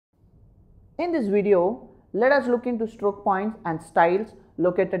In this video, let us look into stroke points and styles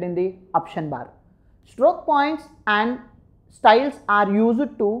located in the option bar. Stroke points and styles are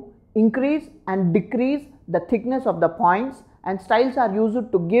used to increase and decrease the thickness of the points, and styles are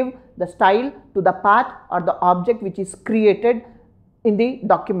used to give the style to the path or the object which is created in the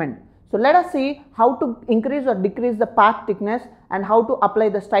document. So let us see how to increase or decrease the path thickness and how to apply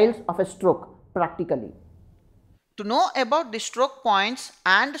the styles of a stroke practically. To know about the stroke points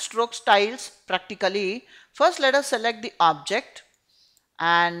and stroke styles practically, first let us select the object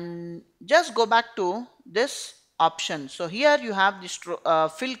and just go back to this option. So here you have the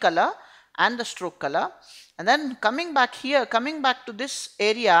fill color and the stroke color, and then coming back here, coming back to this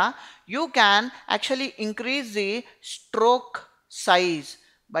area, you can actually increase the stroke size.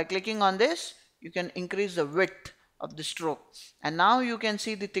 By clicking on this, you can increase the width of the stroke, and now you can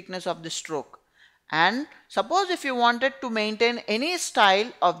see the thickness of the stroke. And suppose if you wanted to maintain any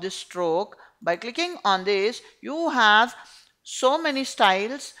style of this stroke, by clicking on this, you have so many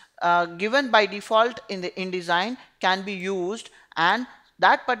styles given by default in the InDesign can be used, and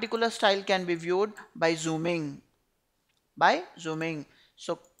that particular style can be viewed by zooming.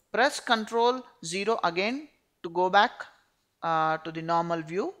 So press Ctrl 0 again to go back to the normal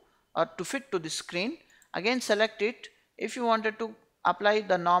view or to fit to the screen. Again select it. If you wanted to apply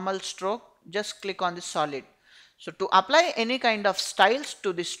the normal stroke, just click on the solid. So to apply any kind of styles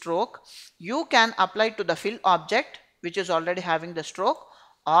to the stroke, you can apply to the fill object which is already having the stroke,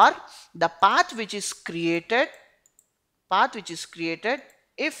 or the path which is created.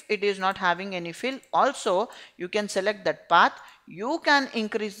 If it is not having any fill, also you can select that path. You can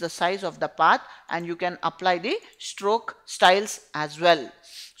increase the size of the path and you can apply the stroke styles as well.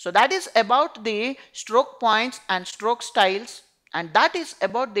 So that is about the stroke points and stroke styles, and that is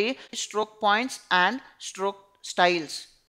about the stroke points and stroke styles.